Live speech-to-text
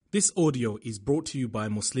This audio is brought to you by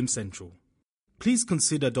Muslim Central. Please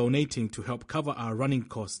consider donating to help cover our running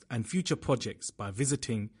costs and future projects by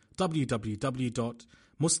visiting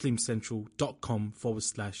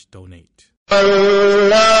www.muslimcentral.com/donate.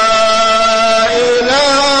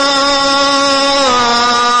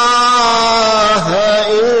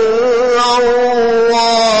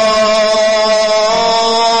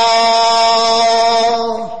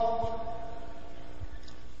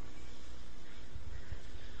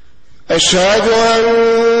 أشهد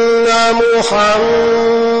أن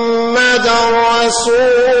محمدًا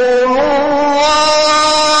رسول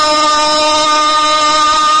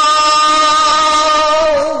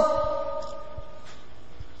الله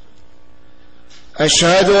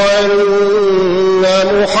أشهد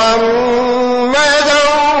أن محمدًا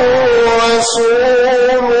رسول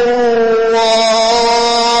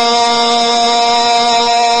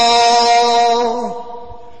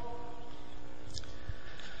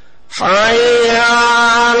حي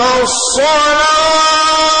على الصلاة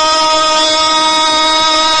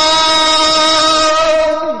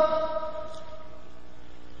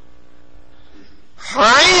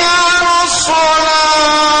حي على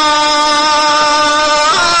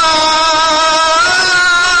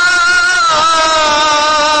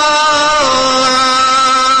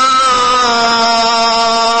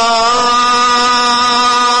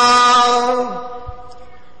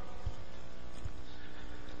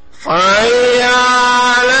حي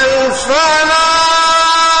على الفلاح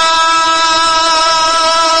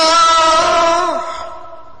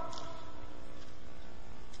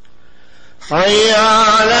حي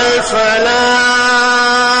على الفلاح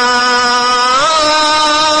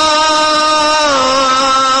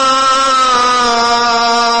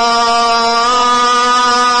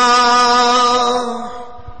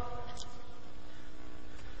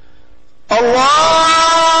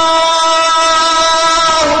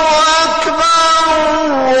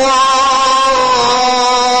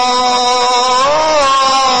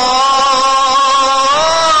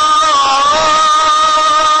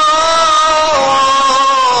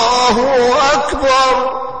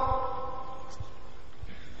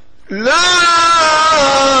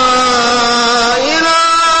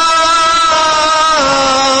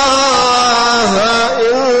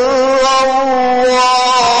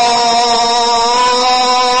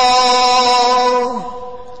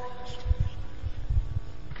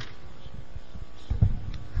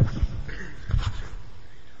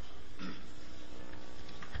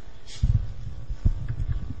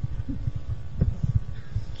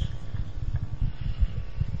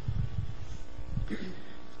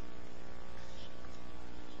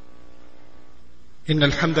إن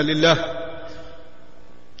الحمد لله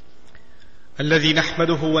الذي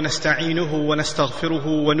نحمده ونستعينه ونستغفره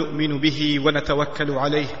ونؤمن به ونتوكل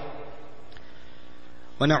عليه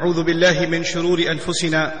ونعوذ بالله من شرور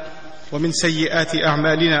أنفسنا ومن سيئات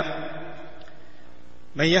أعمالنا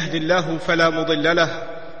من يهد الله فلا مضل له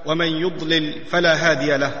ومن يضلل فلا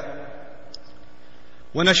هادي له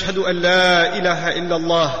ونشهد أن لا إله إلا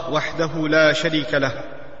الله وحده لا شريك له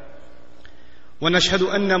ونشهد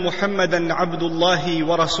أن محمدًا عبد الله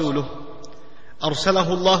ورسوله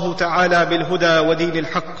أرسله الله تعالى بالهدى ودين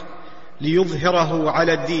الحق ليظهره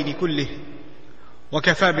على الدين كله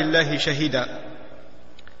وكفى بالله شهيدا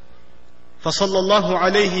فصلى الله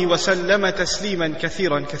عليه وسلم تسليما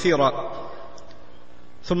كثيرا كثيرا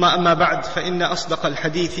ثم أما بعد فإن أصدق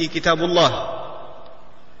الحديث كتاب الله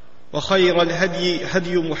وخير الهدي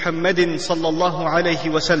هدي محمد صلى الله عليه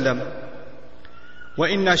وسلم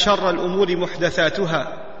وإن شر الأمور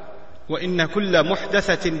محدثاتها وإن كل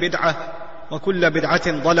محدثة بدعة وكل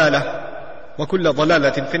بدعة ضلالة وكل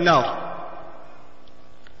ضلالة في النار.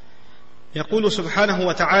 يقول سبحانه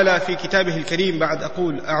وتعالى في كتابه الكريم بعد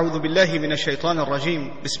أقول أعوذ بالله من الشيطان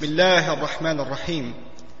الرجيم بسم الله الرحمن الرحيم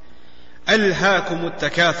ألهاكم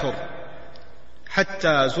التكاثر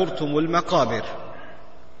حتى زرتم المقابر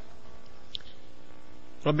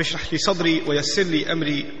رب اشرح لي صدري ويسر لي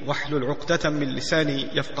أمري واحلل عقدة من لساني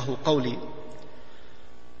يفقه قولي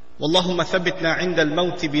واللهم ثبتنا عند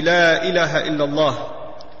الموت بلا إله إلا الله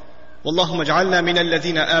واللهم اجعلنا من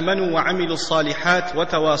الذين آمنوا وعملوا الصالحات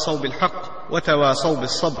وتواصوا بالحق وتواصوا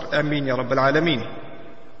بالصبر آمين يا رب العالمين.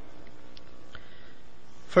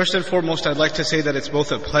 First and foremost, I'd like to say that it's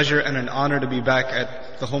both a pleasure and an honor to be back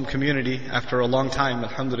at the home community after a long time,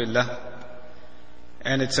 alhamdulillah.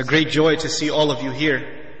 And it's a great joy to see all of you here.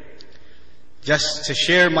 Just to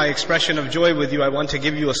share my expression of joy with you, I want to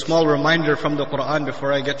give you a small reminder from the Quran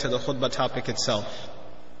before I get to the khutbah topic itself.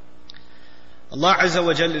 Allah Azza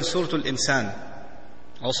wa Jal in Surah Al-Insan,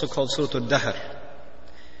 also called Surah Al-Dahr,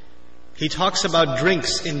 He talks about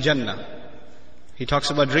drinks in Jannah. He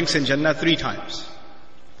talks about drinks in Jannah 3 times.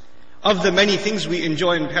 Of the many things we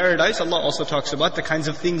enjoy in paradise, Allah also talks about the kinds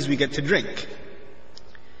of things we get to drink.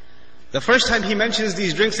 The first time He mentions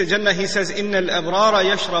these drinks in Jannah, He says, إِنَّ الْأَبْرَارَ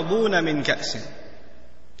يَشْرَبُونَ مِنْ كَأْسٍ.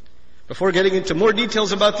 Before getting into more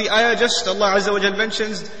details about the ayah, just Allah SWT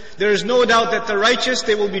mentions, there is no doubt that the righteous,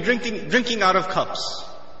 they will be drinking out of cups.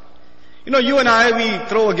 You know, you and I, we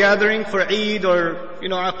throw a gathering for Eid or,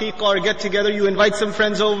 Aqiqah or get together, you invite some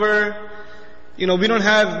friends over. We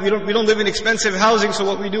don't live in expensive housing, so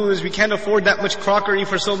what we do is we can't afford that much crockery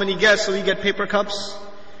for so many guests, so we get paper cups.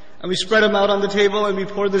 And we spread them out on the table and we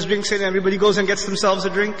pour these drinks in and everybody goes and gets themselves a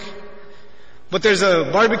drink. But there's a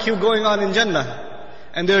barbecue going on in Jannah.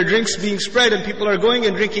 And there are drinks being spread and people are going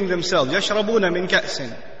and drinking themselves. يَشْرَبُونَ مِنْ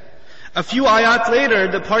كَأْسٍ. A few ayat later,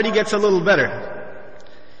 the party gets a little better.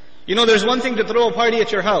 There's one thing to throw a party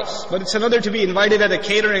at your house, but it's another to be invited at a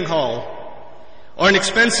catering hall. Or an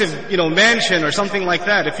expensive, mansion or something like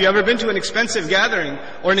that. If you've ever been to an expensive gathering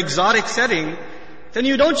or an exotic setting, then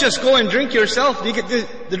you don't just go and drink yourself.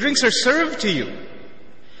 The drinks are served to you.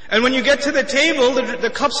 And when you get to the table,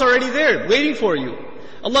 the cup's already there, waiting for you.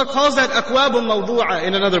 Allah calls that akwabun mawdu'a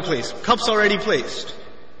in another place. Cups already placed.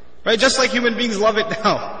 Right? Just like human beings love it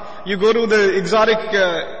now. You go to the exotic,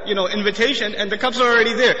 invitation and the cups are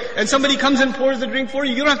already there. And somebody comes and pours the drink for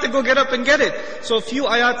you. You don't have to go get up and get it. So a few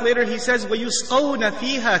ayat later He says, وَيُسْقَوْنَ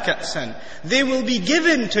فِيهَا كَأْسًا. They will be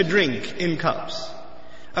given to drink in cups.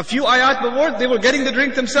 A few ayat before, they were getting the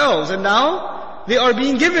drink themselves. And now, they are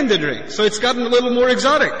being given the drink. So it's gotten a little more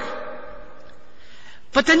exotic.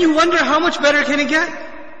 But then you wonder, how much better can it get?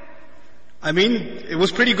 It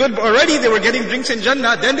was pretty good already. They were getting drinks in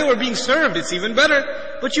Jannah. Then they were being served. It's even better.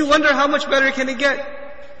 But you wonder, how much better can it get?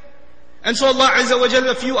 And so Allah Azza wa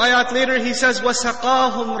Jalla, a few ayat later, He says,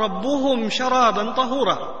 وَسَقَاهُمْ رَبُّهُمْ شَرَابًا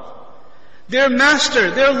طَهُورًا. Their Master,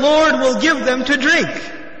 their Lord will give them to drink.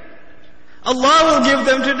 Allah will give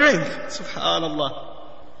them to drink. Subhanallah.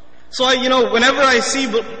 So whenever I see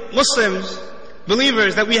Muslims,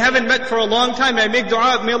 believers that we haven't met for a long time, I make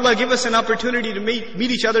dua, may Allah give us an opportunity to meet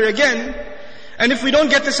each other again. And if we don't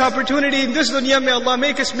get this opportunity in this dunya, may Allah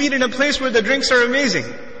make us meet in a place where the drinks are amazing.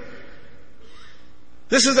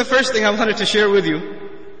 This is the first thing I wanted to share with you.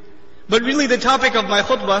 But really the topic of my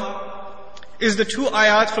khutbah is the 2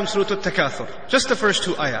 ayat from Surah At-Takathur. Just the first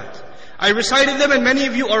 2 ayat. I recited them and many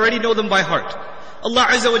of you already know them by heart. Allah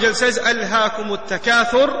Azza wa Jalla says, أَلْهَاكُمُ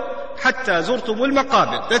التَّكَاثُرُ حَتَّى زُرْتُمُ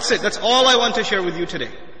الْمَقَابِرِ. That's it. That's all I want to share with you today.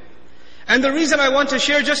 And the reason I want to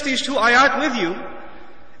share just these 2 ayat with you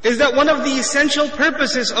is that one of the essential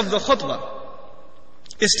purposes of the khutbah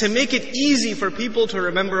is to make it easy for people to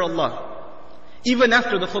remember Allah, even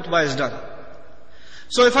after the khutbah is done.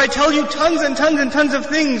 So if I tell you tons and tons and tons of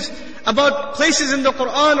things about places in the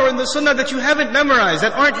Qur'an or in the Sunnah that you haven't memorized,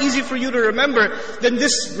 that aren't easy for you to remember, then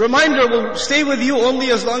this reminder will stay with you only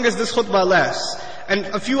as long as this khutbah lasts. And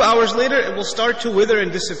a few hours later, it will start to wither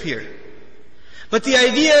and disappear. But the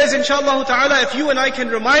idea is, inshallah ta'ala, if you and I can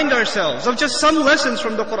remind ourselves of just some lessons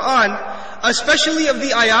from the Qur'an, especially of the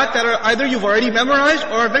ayat that are either you've already memorized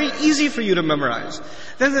or are very easy for you to memorize,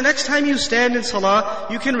 then the next time you stand in salah,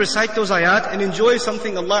 you can recite those ayat and enjoy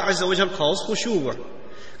something Allah Azza wa Jalla calls khushoo,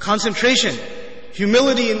 concentration,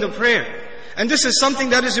 humility in the prayer. And this is something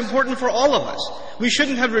that is important for all of us. We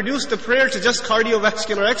shouldn't have reduced the prayer to just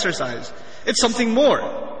cardiovascular exercise. It's something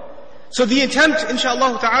more. So the attempt,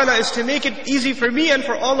 inshaAllah ta'ala, is to make it easy for me and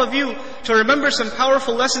for all of you to remember some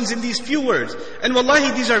powerful lessons in these few words. And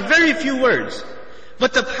wallahi, these are very few words.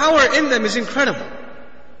 But the power in them is incredible.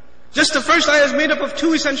 Just the first ayah is made up of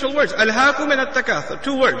 2 essential words. أَلْهَاكُمْ مِنَ التَّكَاثُرِ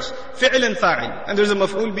 2 words. فِعْلٍ and فَاعِلٍ. And there's a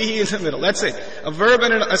maf'ul bihi in the middle. That's it. A verb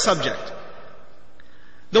and a subject.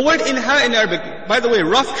 The word ilha in Arabic, by the way,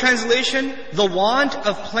 rough translation, the want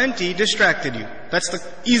of plenty distracted you. That's the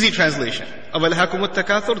easy translation of أَلْهَاكُمُ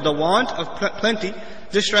التَّكَاثُرِ, the want of plenty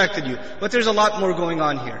distracted you. But there's a lot more going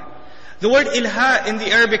on here. The word ilha in the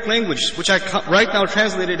Arabic language, which I right now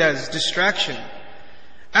translated as distraction,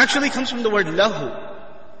 actually comes from the word lahu,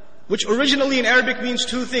 which originally in Arabic means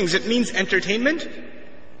 2 things. It means entertainment.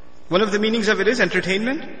 One of the meanings of it is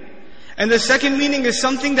entertainment. And the second meaning is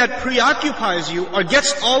something that preoccupies you or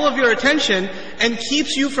gets all of your attention and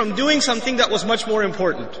keeps you from doing something that was much more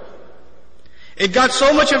important. It got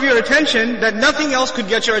so much of your attention that nothing else could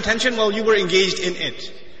get your attention while you were engaged in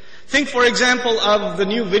it. Think, for example, of the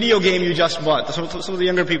new video game you just bought. Some of the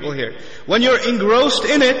younger people here. When you're engrossed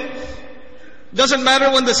in it, doesn't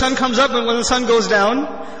matter when the sun comes up and when the sun goes down,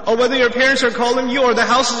 or whether your parents are calling you or the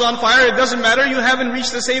house is on fire, it doesn't matter, you haven't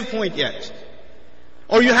reached the save point yet.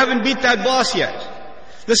 Or you haven't beat that boss yet.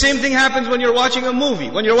 The same thing happens when you're watching a movie.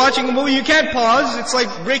 When you're watching a movie, you can't pause. It's like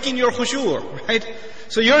breaking your Khushoo, right?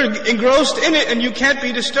 So you're engrossed in it and you can't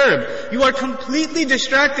be disturbed. You are completely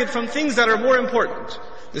distracted from things that are more important.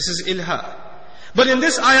 This is ILHA. But in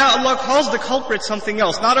this ayah, Allah calls the culprit something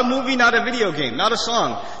else. Not a movie, not a video game, not a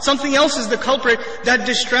song. Something else is the culprit that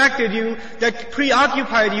distracted you, that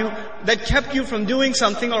preoccupied you, that kept you from doing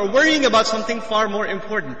something or worrying about something far more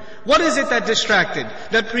important. What is it that distracted,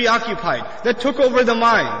 that preoccupied, that took over the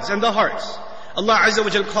minds and the hearts? Allah Azza wa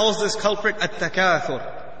Jal calls this culprit At-Takathur.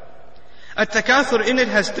 At-Takathur in it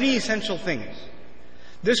has three essential things.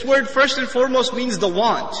 This word first and foremost means the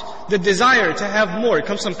want, the desire to have more. It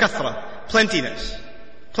comes from Kathra. Plentiness,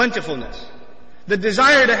 plentifulness, the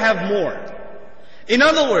desire to have more. In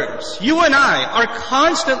other words, you and I are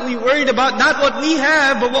constantly worried about not what we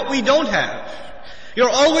have, but what we don't have. You're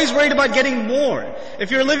always worried about getting more. If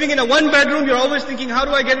you're living in a one-bedroom, you're always thinking, how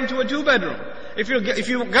do I get into a two-bedroom? If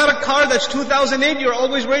you've got a car that's 2008, you're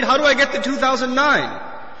always worried, how do I get to 2009?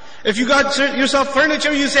 If you got yourself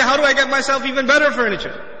furniture, you say, how do I get myself even better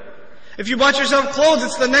furniture? If you bought yourself clothes,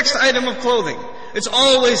 it's the next item of clothing. It's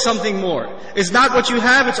always something more. It's not what you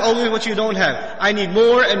have, it's always what you don't have. I need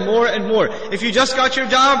more and more and more. If you just got your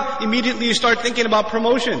job, immediately you start thinking about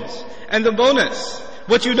promotions and the bonus,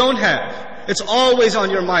 what you don't have. It's always on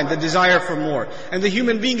your mind, the desire for more. And the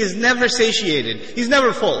human being is never satiated. He's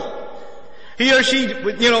never full. He or she,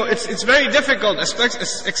 it's very difficult,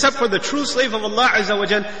 except for the true slave of Allah Azza wa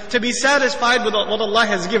Jal, to be satisfied with what Allah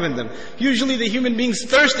has given them. Usually the human being's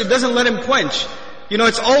thirst, it doesn't let him quench.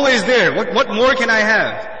 It's always there. What more can I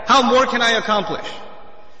have? How more can I accomplish?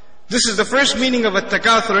 This is the first meaning of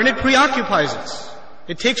At-Takathur, and it preoccupies us.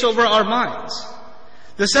 It takes over our minds.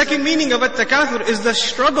 The second meaning of At-Takathur is the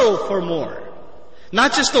struggle for more.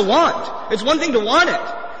 Not just the want. It's one thing to want it.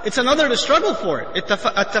 It's another to struggle for it.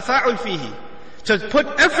 At-Tafa'ul fihi. To put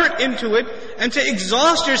effort into it and to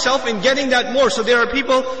exhaust yourself in getting that more. So there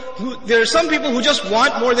are some people who just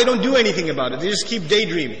want more, they don't do anything about it. They just keep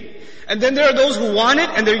daydreaming. And then there are those who want it,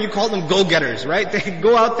 and you call them go-getters, right? They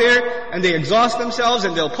go out there and they exhaust themselves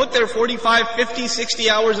and they'll put their 45, 50, 60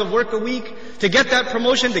 hours of work a week to get that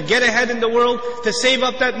promotion, to get ahead in the world, to save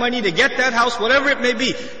up that money, to get that house, whatever it may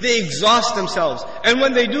be. They exhaust themselves. And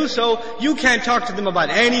when they do so, you can't talk to them about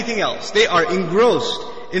anything else. They are engrossed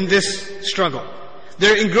in this struggle.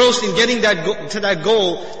 They're engrossed in getting to that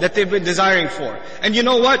goal that they've been desiring for. And you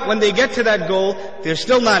know what? When they get to that goal, they're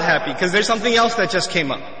still not happy because there's something else that just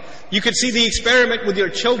came up. You could see the experiment with your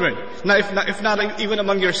children, if not even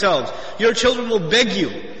among yourselves. Your children will beg you.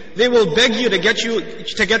 They will beg you to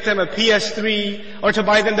get them a PS3 or to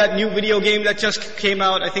buy them that new video game that just came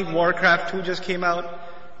out. I think Warcraft 2 just came out,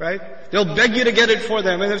 right? They'll beg you to get it for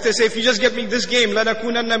them. And if they say, if you just get me this game,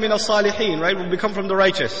 لَنَكُونَنَّ مِنَ الصَّالِحِينَ, right? We'll become from the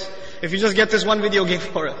righteous. If you just get this one video game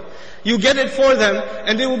for it. You get it for them,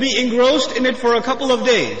 and they will be engrossed in it for a couple of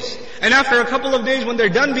days. And after a couple of days, when they're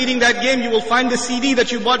done beating that game, you will find the CD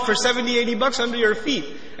that you bought for 70, 80 bucks under your feet.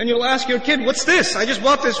 And you'll ask your kid, what's this? I just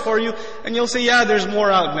bought this for you. And you'll say, yeah, there's more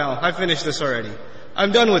out now. I finished this already.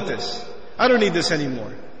 I'm done with this. I don't need this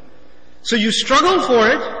anymore. So you struggle for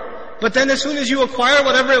it, but then as soon as you acquire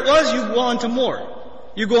whatever it was, you go on to more.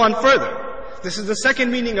 You go on further. This is the second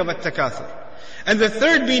meaning of At-Takathur. And the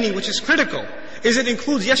third meaning, which is critical, is it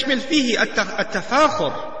includes يشمل فيه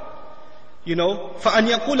التفاخر. فأن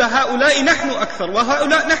يقول هؤلاء نحن أكثر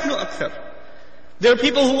وهؤلاء نحن أكثر. There are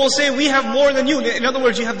people who will say, we have more than you. In other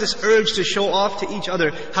words, you have this urge to show off to each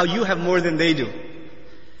other how you have more than they do.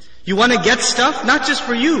 You want to get stuff, not just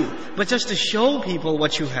for you, but just to show people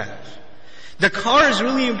what you have. The car is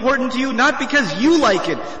really important to you, not because you like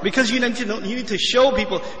it, because you need to show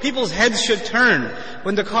people. People's heads should turn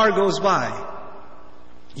when the car goes by.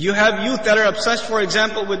 You have youth that are obsessed, for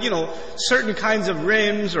example, with, certain kinds of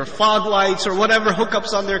rims or fog lights or whatever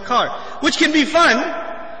hookups on their car, which can be fun,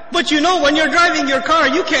 but when you're driving your car,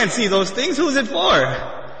 you can't see those things. Who's it for?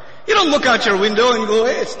 You don't look out your window and go,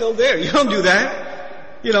 hey, it's still there. You don't do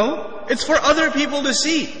that. It's for other people to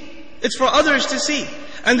see. It's for others to see.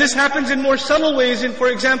 And this happens in more subtle ways in, for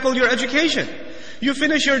example, your education. You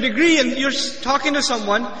finish your degree and you're talking to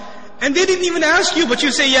someone, and they didn't even ask you, but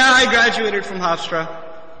you say, yeah, I graduated from Hofstra.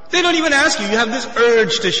 They don't even ask you. You have this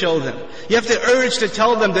urge to show them. You have the urge to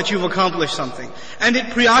tell them that you've accomplished something. And it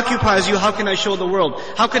preoccupies you. How can I show the world?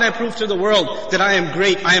 How can I prove to the world that I am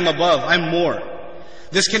great, I am above, I'm more?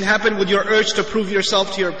 This can happen with your urge to prove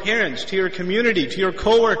yourself to your parents, to your community, to your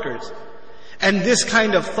coworkers. And this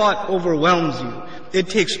kind of thought overwhelms you. It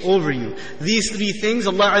takes over you. These three things,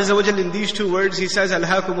 Allah Azza wa Jalla in these two words, He says,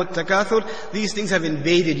 Al-Takathur, these things have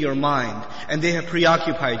invaded your mind and they have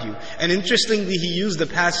preoccupied you. And interestingly, He used the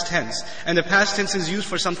past tense. And the past tense is used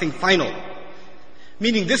for something final.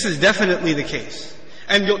 Meaning this is definitely the case.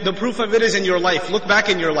 And the proof of it is in your life. Look back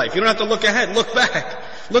in your life. You don't have to look ahead. Look back.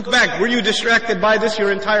 Look back. Were you distracted by this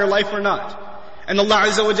your entire life or not? And Allah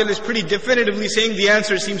Azza wa Jalla is pretty definitively saying the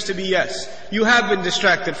answer seems to be yes. You have been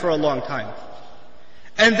distracted for a long time.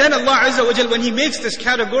 And then Allah Azza wa Jalla, when He makes this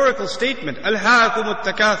categorical statement,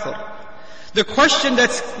 Al-Takathur, the question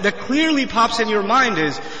that clearly pops in your mind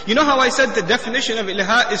is, you know how I said the definition of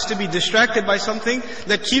ilha is to be distracted by something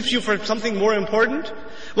that keeps you from something more important?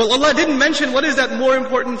 Well, Allah didn't mention what is that more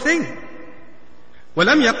important thing.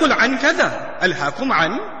 وَلَمْ يَقُلْ عَنْ كَذَا أَلْهَاكُمْ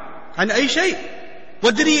عَنْ أَيْ شَيْءٍ.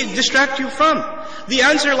 What did He distract you from? The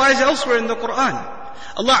answer lies elsewhere in the Qur'an.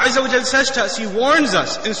 Allah Azza wa Jalla says to us, He warns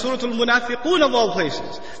us in Surah Al-Munafiqun of all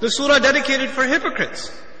places, the surah dedicated for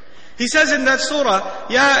hypocrites. He says in that surah,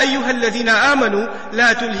 يَا أَيُّهَا الَّذِينَ آمَنُوا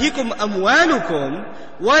لَا تُلْهِكُمْ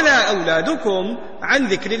أَمْوَالُكُمْ وَلَا أَوْلَادُكُمْ عَنْ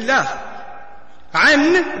ذِكْرِ اللَّهِ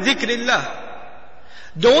عَنْ ذِكْرِ اللَّهِ.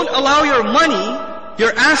 Don't allow your money,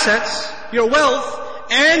 your assets, your wealth,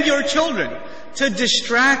 and your children to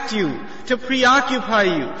distract you, to preoccupy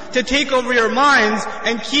you, to take over your minds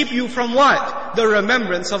and keep you from what? The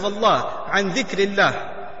remembrance of Allah. عَنْ ذِكْرِ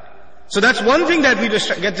اللَّهِ. So that's one thing that we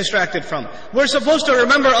get distracted from. We're supposed to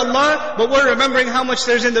remember Allah, but we're remembering how much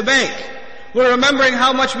there's in the bank. We're remembering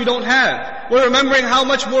how much we don't have. We're remembering how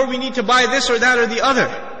much more we need to buy this or that or the other.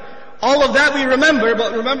 All of that we remember,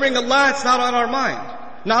 but remembering Allah, it's not on our mind.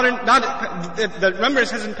 The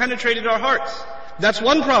remembrance hasn't penetrated our hearts. That's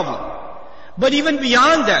one problem. But even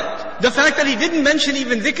beyond that, the fact that He didn't mention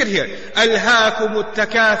even dhikr here. أَلْهَاكُمُ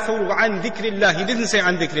التَّكَاثُرُ عَنْ ذِكْرِ اللَّهِ. He didn't say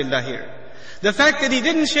عَنْ ذِكْرِ اللَّهِ here. The fact that He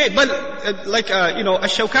didn't say, but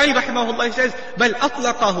Ash-Shawkani rahimahullah, he says, بَلْ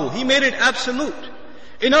أَطْلَقَهُ. He made it absolute.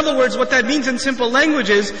 In other words, what that means in simple language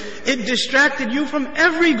is, it distracted you from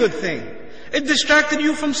every good thing. It distracted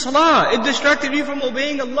you from salah. It distracted you from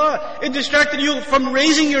obeying Allah. It distracted you from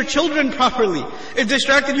raising your children properly. It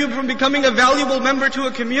distracted you from becoming a valuable member to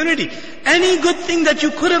a community. Any good thing that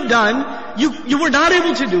you could have done, you were not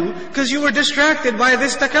able to do because you were distracted by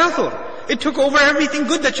this takathur. It took over everything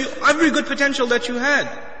good every good potential that you had.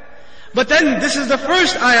 But then, this is the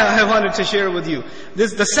first ayah I wanted to share with you.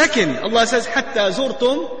 This the second. Allah says, حَتَّى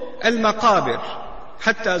زُرْتُمْ الْمَقَابِرِ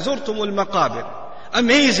حَتَّى زُرْتُمُ الْمَقَابِرِ.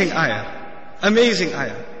 Amazing ayah. Amazing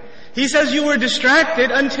ayah. He says you were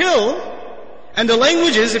distracted until, and the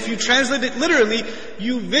language is, if you translate it literally,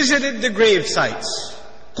 you visited the grave sites.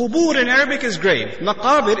 Qubur in Arabic is grave.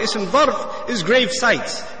 Maqabir, ism dharf, is grave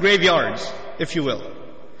sites, graveyards, if you will.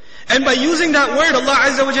 And by using that word, Allah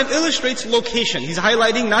Azza wa Jalla illustrates location. He's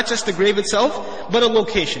highlighting not just the grave itself, but a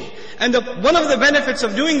location. And one of the benefits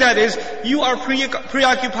of doing that is, you are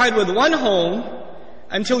preoccupied with one home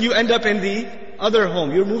until you end up in the other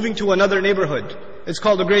home. You're moving to another neighborhood. It's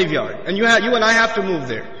called a graveyard. And you and I have to move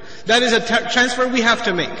there. That is a transfer we have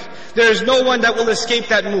to make. There is no one that will escape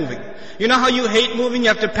that moving. You know how you hate moving? You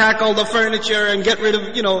have to pack all the furniture and get rid of,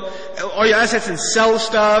 all your assets and sell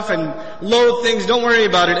stuff and load things. Don't worry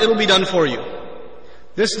about it. It'll be done for you.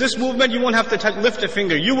 This movement, you won't have to lift a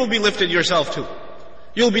finger. You will be lifted yourself too.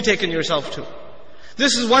 You'll be taken yourself too.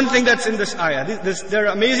 This is one thing that's in this ayah. There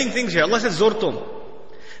are amazing things here. Allah says, Zurtum.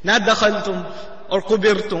 Not dakhaltum or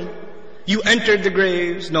qubirtum. You entered the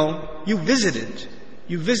graves. No. You visited.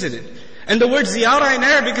 You visited. And the word ziyarah in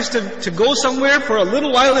Arabic is to go somewhere for a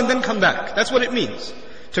little while and then come back. That's what it means.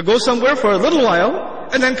 To go somewhere for a little while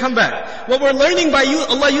and then come back. What we're learning by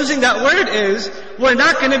Allah using that word is, we're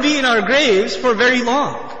not going to be in our graves for very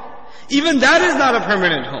long. Even that is not a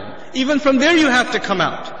permanent home. Even from there you have to come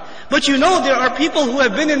out. But there are people who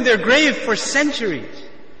have been in their grave for centuries.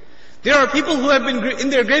 There are people who have been in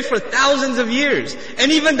their grave for thousands of years.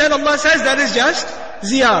 And even then Allah says that is just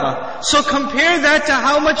ziyarah. So compare that to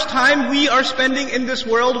how much time we are spending in this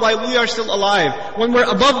world while we are still alive. When we're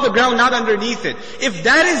above the ground, not underneath it. If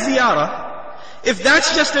that is ziyarah, if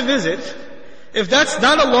that's just a visit, if that's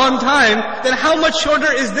not a long time, then how much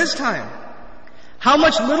shorter is this time? How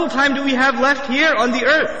much little time do we have left here on the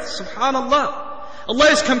earth? Subhanallah. Allah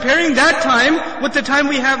is comparing that time with the time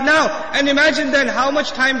we have now. And imagine then, how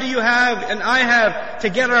much time do you have and I have to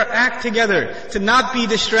get our act together, to not be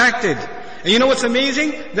distracted? And you know what's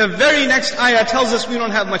amazing? The very next ayah tells us we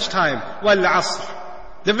don't have much time. Wal asr.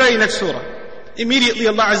 The very next surah. Immediately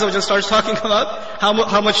Allah Azza wa Jalla starts talking about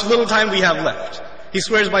how much little time we have left. He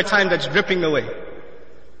swears by time that's dripping away.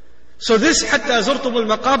 So this, حَتَّى زُرْتُمُ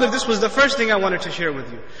الْمَقَابِرِ, this was the first thing I wanted to share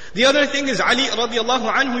with you. The other thing is Ali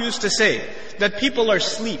radiallahu anhu used to say that people are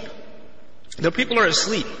asleep. The people are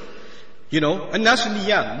asleep. النَّاسُ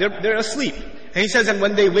نِيَّامٌ, they're asleep. And he says, and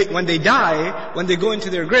when they die, when they go into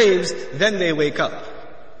their graves, then they wake up.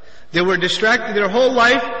 They were distracted their whole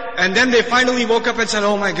life, and then they finally woke up and said,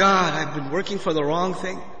 oh my God, I've been working for the wrong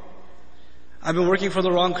thing. I've been working for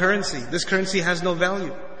the wrong currency. This currency has no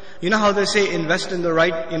value. You know how they say invest in the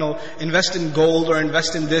right, invest in gold or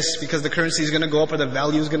invest in this because the currency is going to go up or the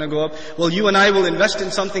value is going to go up. Well, you and I will invest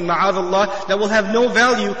in something, ma'adallah, that will have no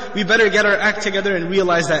value. We better get our act together and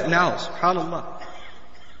realize that now. SubhanAllah.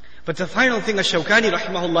 But the final thing Ash-Shawkani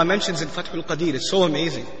rahimahullah mentions in Fathul Qadir is so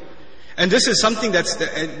amazing. And this is something that's,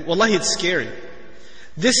 wallahi, it's scary.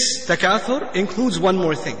 This takathur includes one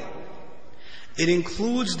more thing. It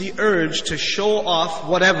includes the urge to show off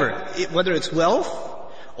whatever, whether it's wealth,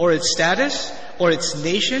 or its status, or its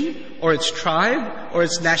nation, or its tribe, or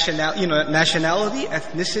its nationality,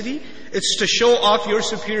 ethnicity. It's to show off your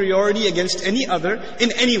superiority against any other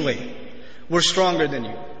in any way. We're stronger than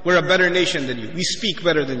you. We're a better nation than you. We speak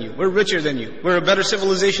better than you. We're richer than you. We're a better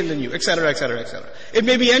civilization than you, etc., etc., etc. It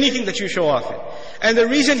may be anything that you show off in. And the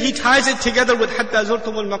reason he ties it together with حَتَّى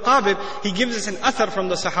زُرْتُمُ الْمَقَابِرِ, he gives us an athar from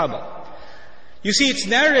the Sahaba. You see, it's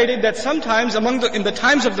narrated that sometimes in the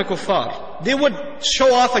times of the kuffar, they would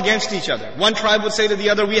show off against each other. One tribe would say to the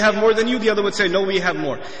other, we have more than you. The other would say, no, we have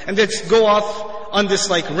more. And they'd go off on this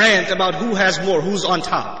rant about who has more, who's on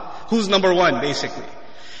top, who's number one, basically.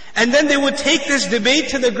 And then they would take this debate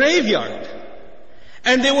to the graveyard.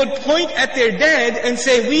 And they would point at their dead and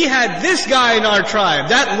say, we had this guy in our tribe,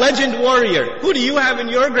 that legend warrior. Who do you have in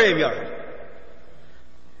your graveyard?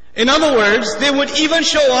 In other words, they would even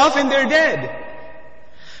show off in their dead.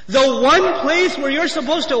 The one place where you're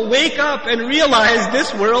supposed to wake up and realize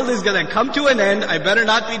this world is going to come to an end, I better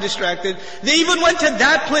not be distracted. They even went to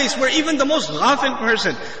that place where even the most ghafil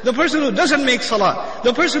person, the person who doesn't make salah,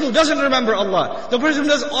 the person who doesn't remember Allah, the person who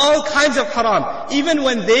does all kinds of haram, even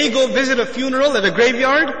when they go visit a funeral at a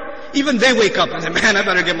graveyard, even they wake up and say, man, I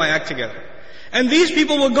better get my act together. And these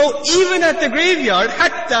people will go even at the graveyard,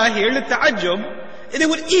 hatta here, لِلتَّعَجُّبِ, they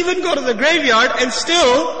would even go to the graveyard and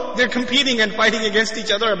still they're competing and fighting against each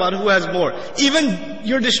other about who has more. Even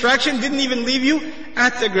your distraction didn't even leave you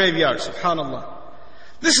at the graveyard, subhanAllah.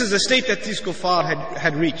 This is the state that these kuffar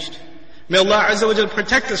had reached. May Allah Azza wa Jal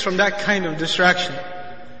protect us from that kind of distraction.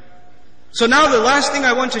 So now the last thing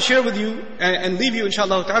I want to share with you and leave you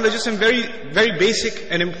inshallah ta'ala is just some very, very basic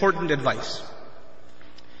and important advice.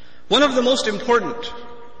 One of the most important,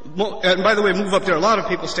 and by the way, move up there. A lot of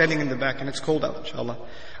people standing in the back and it's cold out, inshallah.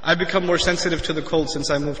 I've become more sensitive to the cold since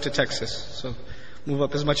I moved to Texas. So move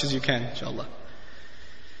up as much as you can, inshallah.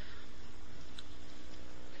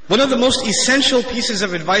 One of the most essential pieces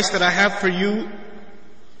of advice that I have for you,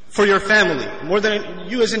 for your family, more than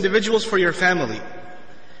you as individuals, for your family.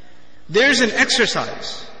 There's an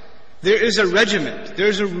exercise, there is a regiment,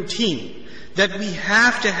 there's a routine that we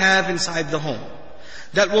have to have inside the home.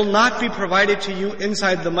 That will not be provided to you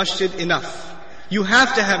inside the masjid enough. You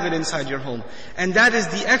have to have it inside your home. And that is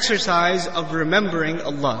the exercise of remembering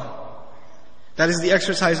Allah. That is the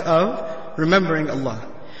exercise of remembering Allah.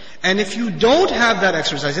 And if you don't have that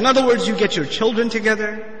exercise, in other words, you get your children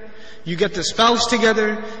together, you get the spouse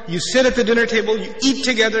together, you sit at the dinner table, you eat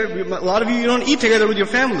together. A lot of you don't eat together with your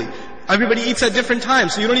family. Everybody eats at different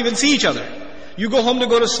times, so you don't even see each other. You go home to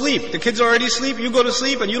go to sleep. The kids are already asleep, you go to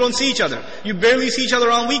sleep and you don't see each other. You barely see each other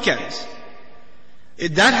on weekends.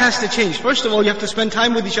 That has to change. First of all, you have to spend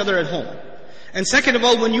time with each other at home. And second of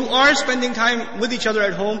all, when you are spending time with each other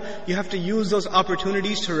at home, you have to use those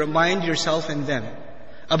opportunities to remind yourself and them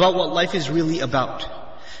about what life is really about.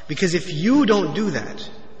 Because if you don't do that,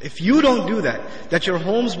 that your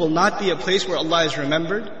homes will not be a place where Allah is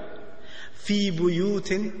remembered. Fi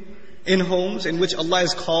buyutin, in homes in which Allah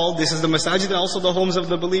is called. This is the masajid and also the homes of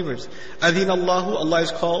the believers. Adhin Allahu, Allah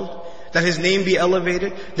is called. That His name be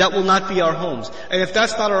elevated. That will not be our homes. And if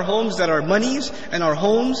that's not our homes, that our monies and our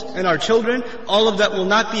homes and our children, all of that will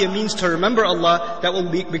not be a means to remember Allah. That will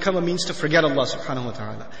become a means to forget Allah subhanahu wa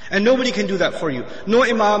ta'ala. And nobody can do that for you. No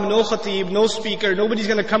imam, no khatib, no speaker. Nobody's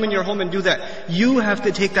going to come in your home and do that. You have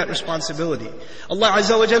to take that responsibility. Allah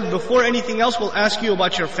Azza wa Jal, before anything else, will ask you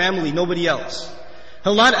about your family, nobody else.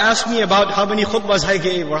 He'll not ask me about how many khutbahs I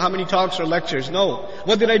gave or how many talks or lectures. No.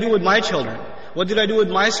 What did I do with my children? What did I do with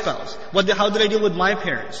my spouse? How did I deal with my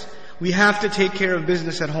parents? We have to take care of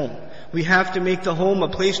business at home. We have to make the home a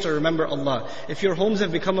place to remember Allah. If your homes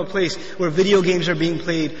have become a place where video games are being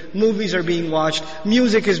played, movies are being watched,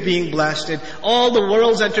 music is being blasted, all the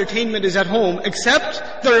world's entertainment is at home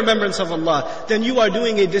except the remembrance of Allah, then you are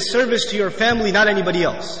doing a disservice to your family, not anybody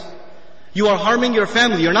else. You are harming your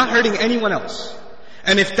family. You're not hurting anyone else.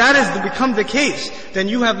 And if that has become the case, then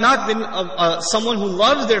you have not been someone who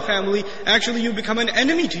loves their family. Actually, you become an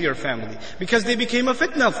enemy to your family, because they became a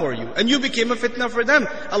fitna for you, and you became a fitna for them,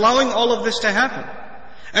 allowing all of this to happen.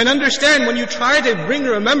 And understand, when you try to bring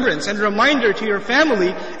remembrance and reminder to your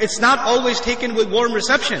family, it's not always taken with warm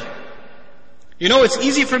reception. You know, it's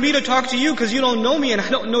easy for me to talk to you because you don't know me and I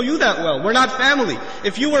don't know you that well. We're not family.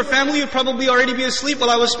 If you were family, you'd probably already be asleep while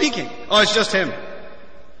I was speaking. Oh, it's just him.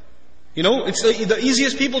 You know, it's the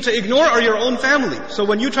easiest people to ignore are your own family. So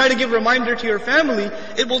when you try to give reminder to your family,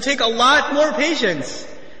 it will take a lot more patience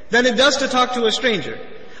than it does to talk to a stranger.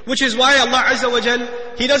 Which is why Allah Azza wa Jal,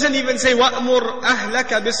 He doesn't even say, وَأْمُرْ أَهْلَكَ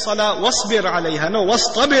بِالصَّلَاةِ وَاصْبِرْ عَلَيْهَا. No,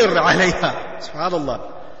 وَاصْطَبِرْ عَلَيْهَا.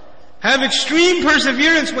 SubhanAllah. Have extreme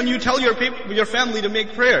perseverance when you tell your family to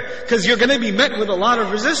make prayer, because you're going to be met with a lot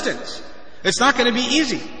of resistance. It's not going to be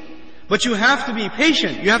easy. But you have to be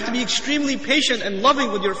patient. You have to be extremely patient and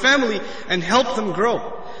loving with your family and help them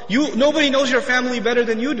grow. Nobody knows your family better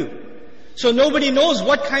than you do. So nobody knows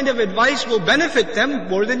what kind of advice will benefit them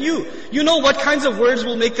more than you. You know what kinds of words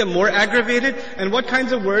will make them more aggravated and what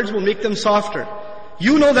kinds of words will make them softer.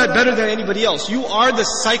 You know that better than anybody else. You are the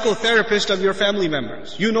psychotherapist of your family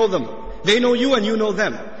members. You know them. They know you and you know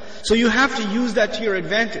them. So you have to use that to your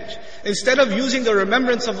advantage. Instead of using the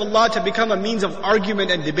remembrance of Allah to become a means of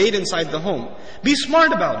argument and debate inside the home, be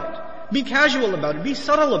smart about it. Be casual about it. Be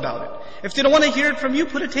subtle about it. If they don't want to hear it from you,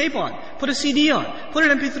 put a tape on. Put a CD on. Put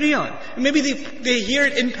an MP3 on. And maybe they hear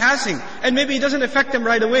it in passing. And maybe it doesn't affect them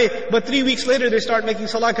right away. But 3 weeks later they start making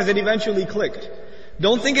salah because it eventually clicked.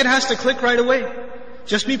 Don't think it has to click right away.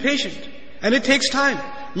 Just be patient. And it takes time.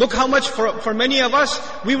 Look how much for many of us,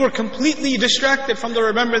 we were completely distracted from the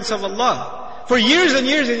remembrance of Allah. For years and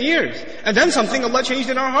years and years. And then something Allah changed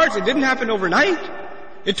in our hearts. It didn't happen overnight.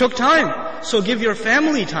 It took time. So give your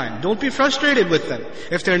family time. Don't be frustrated with them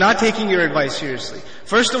if they're not taking your advice seriously.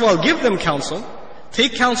 First of all, give them counsel.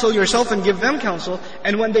 Take counsel yourself and give them counsel.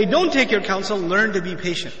 And when they don't take your counsel, learn to be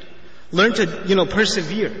patient. Learn to,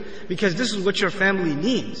 persevere. Because this is what your family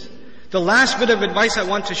needs. The last bit of advice I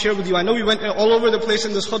want to share with you, I know we went all over the place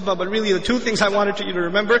in this khutbah, but really the two things I wanted you to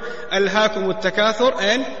remember, Al-Takathur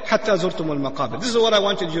and Hatta Zurtumul Maqabir. This is what I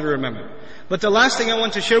wanted you to remember. But the last thing I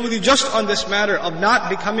want to share with you just on this matter of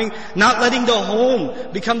not letting the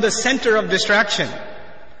home become the center of distraction,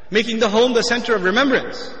 making the home the center of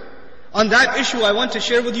remembrance. On that issue, I want to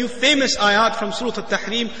share with you famous ayat from Surah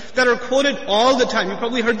At-Tahrim that are quoted all the time. You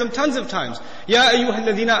probably heard them tons of times. Ya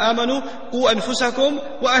ayyuhalladhina amanu qu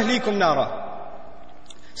anfusakum wa ahlikum nara.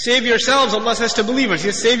 Save yourselves, Allah says to believers.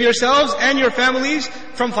 Yes, save yourselves and your families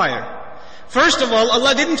from fire. First of all,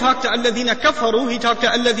 Allah didn't talk to alladhina kafaru, He talked to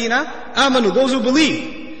alladhina amanu, those who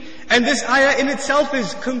believe. And this ayah in itself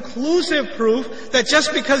is conclusive proof that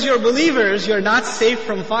just because you're believers, you're not safe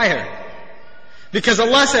from fire. Because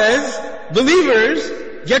Allah says, believers,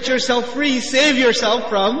 get yourself free, save yourself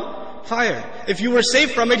from fire. If you were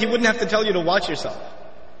safe from it, He wouldn't have to tell you to watch yourself.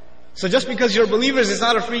 So just because you're believers is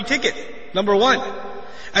not a free ticket, number one.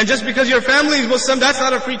 And just because your family is Muslim, that's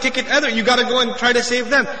not a free ticket either. You gotta go and try to save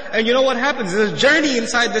them. And you know what happens? There's a journey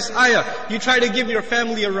inside this ayah. You try to give your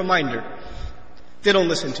family a reminder. They don't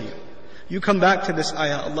listen to you. You come back to this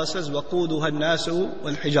ayah. Allah says, وَقُودُهَا النَّاسُ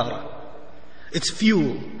وَالْحِجَارَةُ. Its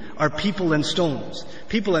fuel are people and stones.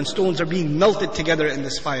 People and stones are being melted together in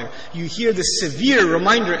this fire. You hear this severe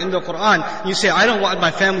reminder in the Qur'an. You say, I don't want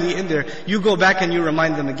my family in there. You go back and you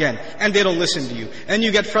remind them again. And they don't listen to you. And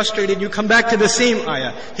you get frustrated. You come back to the same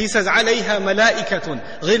ayah. He says, عَلَيْهَا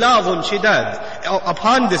مَلَائِكَةٌ غِلَاظٌ شِدَادٌ.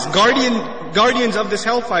 Upon this guardians of this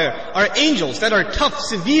hellfire are angels that are tough,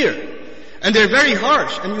 severe. And they're very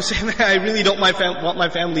harsh. And you say, man, I really don't want my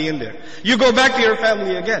family in there. You go back to your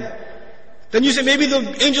family again. Then you say, maybe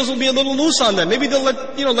the angels will be a little loose on them. Maybe they'll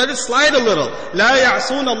let it slide a little. لَا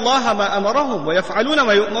يَعْصُونَ اللَّهَ مَا أَمَرَهُمْ وَيَفْعَلُونَ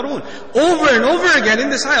مَا يُؤْمَرُونَ. Over and over again in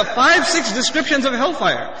this ayah, 5-6 descriptions of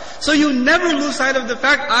hellfire. So you never lose sight of the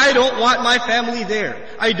fact, I don't want my family there.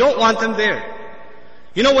 I don't want them there.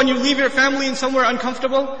 You know when you leave your family in somewhere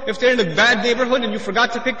uncomfortable, if they're in a bad neighborhood and you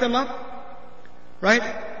forgot to pick them up, right?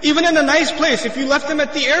 Even in a nice place, if you left them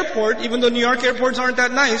at the airport, even though New York airports aren't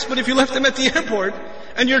that nice, but if you left them at the airport,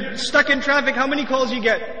 and you're stuck in traffic, how many calls you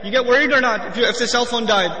get? You get worried or not if the cell phone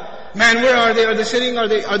died? Man, where are they? Are they sitting? Are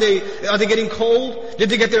they getting cold? Did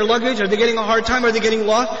they get their luggage? Are they getting a hard time? Are they getting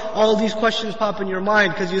lost? All these questions pop in your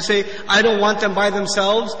mind because you say, I don't want them by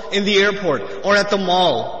themselves in the airport or at the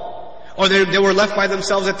mall. Or they were left by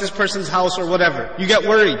themselves at this person's house or whatever. You get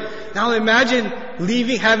worried. Now imagine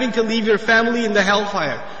having to leave your family in the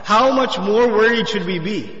hellfire. How much more worried should we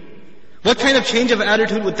be? What kind of change of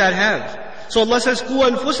attitude would that have? So Allah says, "Qu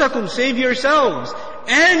anfusakum," save yourselves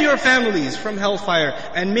and your families from hellfire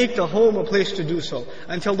and make the home a place to do so.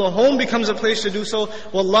 Until the home becomes a place to do so,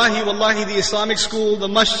 wallahi, the Islamic school, the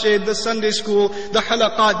masjid, the Sunday school, the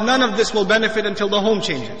halaqat, none of this will benefit until the home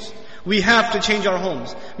changes. We have to change our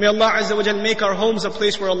homes. May Allah Azza wa Jal make our homes a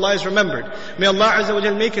place where Allah is remembered. May Allah Azza wa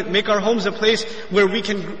Jal make our homes a place where we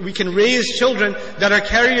can raise children that are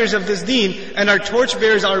carriers of this deen and are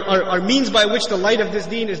torchbearers, are means by which the light of this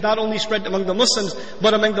deen is not only spread among the Muslims,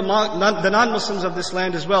 but among the non-Muslims of this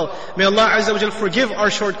land as well. May Allah Azza wa Jal forgive our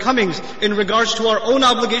shortcomings in regards to our own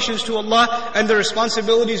obligations to Allah and the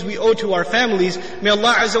responsibilities we owe to our families. May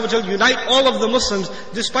Allah Azza wa Jal unite all of the Muslims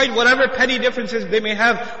despite whatever petty differences they may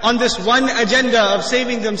have on this one agenda of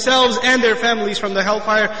saving themselves and their families from the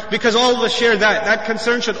hellfire, because all of us share that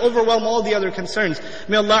concern should overwhelm all the other concerns.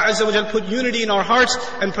 May Allah Azza wa Jal put unity in our hearts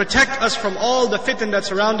and protect us from all the fitan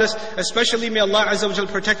that's around us. Especially may Allah Azza wa Jal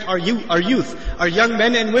protect our youth, our young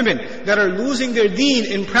men and women that are losing their deen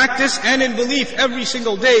in practice and in belief every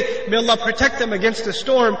single day. May Allah protect them against the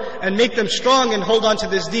storm and make them strong and hold on to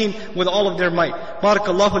this deen with all of their might.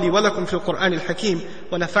 Barakallahu li wa lakum fil Qur'an al-Hakim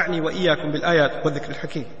wa nafa'ni wa iyyakum bil ayat wa dhikr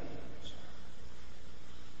al-Hakim.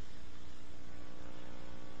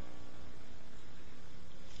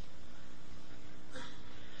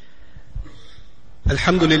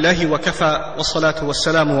 الحمد لله وكفى والصلاة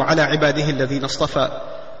والسلام على عباده الذين اصطفى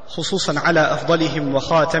خصوصا على أفضلهم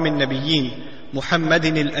وخاتم النبيين محمد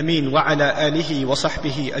الأمين وعلى آله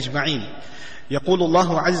وصحبه أجمعين. يقول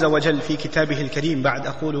الله عز وجل في كتابه الكريم بعد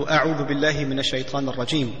أقول أعوذ بالله من الشيطان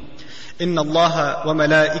الرجيم: إن الله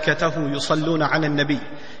وملائكته يصلون على النبي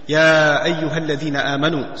يا أيها الذين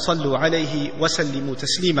آمنوا صلوا عليه وسلموا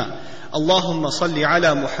تسليما. اللهم صل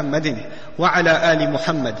على محمد وعلى آل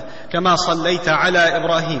محمد كما صليت على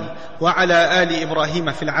إبراهيم وعلى آل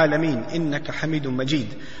إبراهيم في العالمين إنك حميد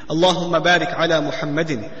مجيد. اللهم بارك على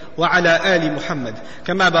محمد وعلى آل محمد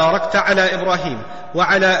كما باركت على إبراهيم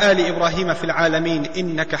وعلى آل إبراهيم في العالمين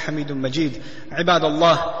إنك حميد مجيد. عباد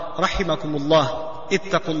الله رحمكم الله،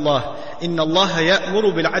 اتقوا الله. إن الله يأمر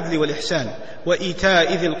بالعدل والإحسان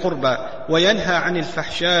وإيتاء ذي القربى وينهى عن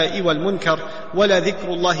الفحشاء والمنكر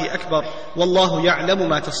ولذكر الله أكبر والله يعلم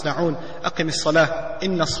ما تصنعون. أقم الصلاة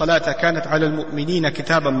إن الصلاة كانت على المؤمنين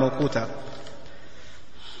كتابا موقوتا.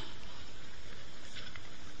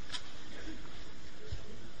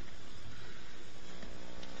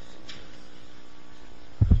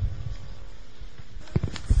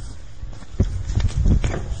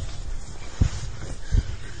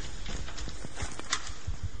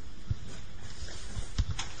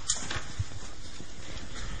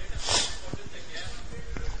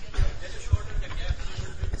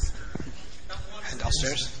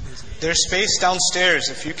 There's space downstairs.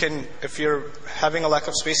 If you're having a lack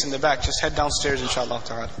of space in the back, just head downstairs, inshallah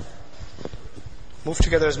ta'ala. Move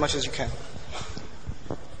together as much as you can.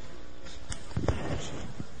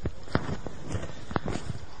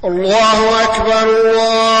 Allahu Akbar,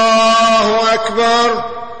 Allahu Akbar.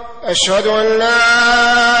 Ashhadu an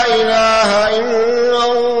la ilaha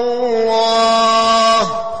illallah.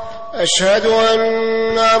 Ashhadu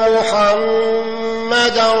anna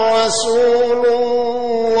Muhammadan Rasulullah.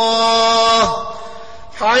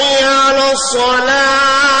 حي على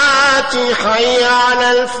الصلاة حي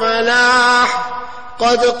على الفلاح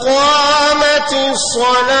قد قامت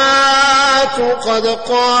الصلاة قد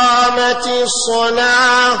قامت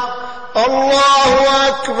الصلاة الله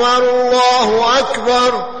أكبر الله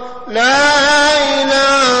أكبر لا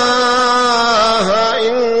إله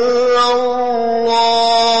إلا الله.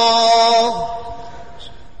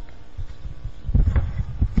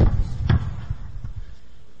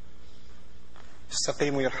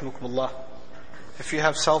 استقيموا يرحمكم الله. If you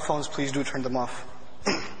have cell phones, please do turn them off.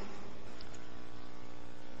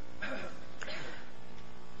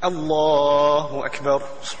 Allahu Akbar.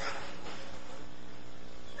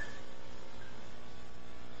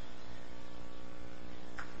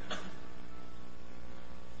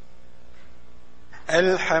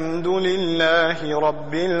 Alhamdulillahi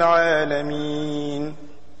Rabbil Alameen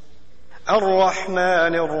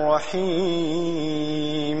Ar-Rahman Ar-Rahim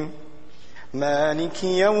مالك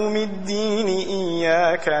يوم الدين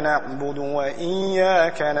إياك نعبد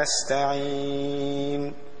وإياك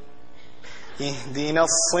نستعين اهدنا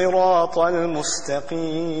الصراط المستقيم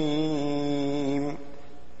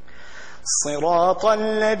صراط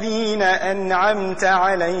الذين أنعمت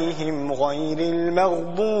عليهم غير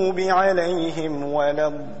المغضوب عليهم ولا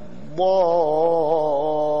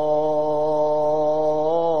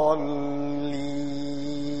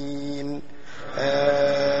الضالين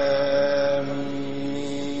آمين.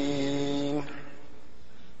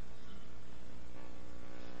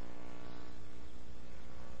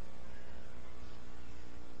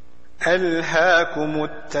 ألهاكم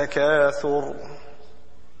التكاثر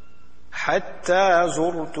حتى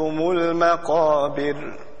زرتم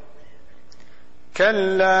المقابر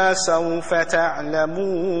كلا سوف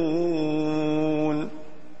تعلمون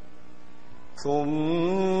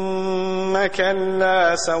ثم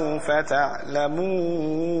كلا سوف تعلمون.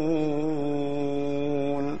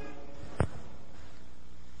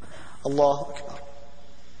 الله أكبر.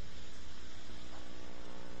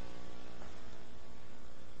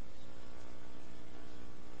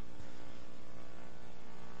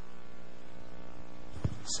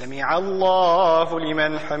 سمع الله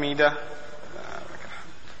لمن حمده.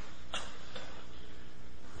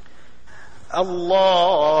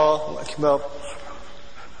 الله أكبر.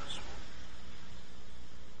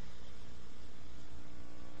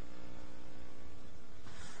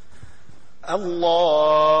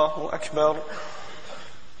 الله أكبر.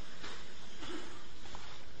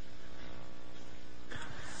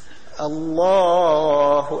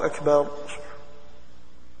 الله أكبر.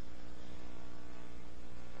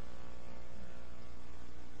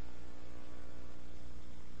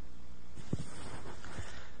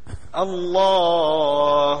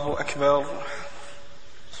 الله أكبر.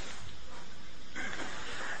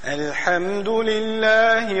 الحمد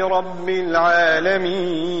لله رب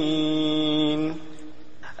العالمين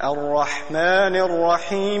الرحمن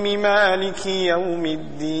الرحيم مالك يوم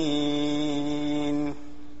الدين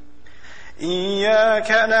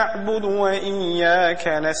إياك نعبد وإياك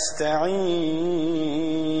نستعين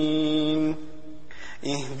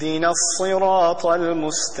اهدنا الصراط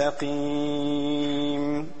المستقيم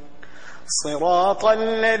صراط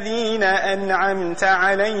الذين أنعمت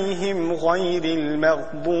عليهم غير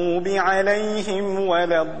المغضوب عليهم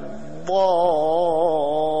ولا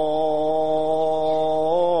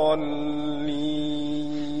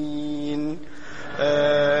الضالين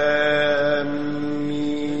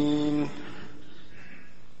آمين.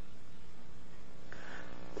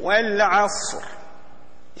 والعصر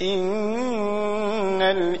إن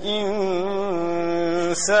الإنسان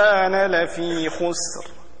لفي خسر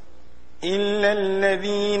إلا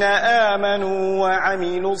الذين آمنوا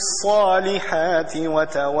وعملوا الصالحات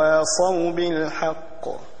وتواصوا بالحق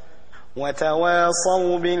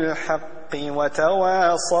وتواصوا بالحق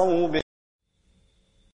وتواصوا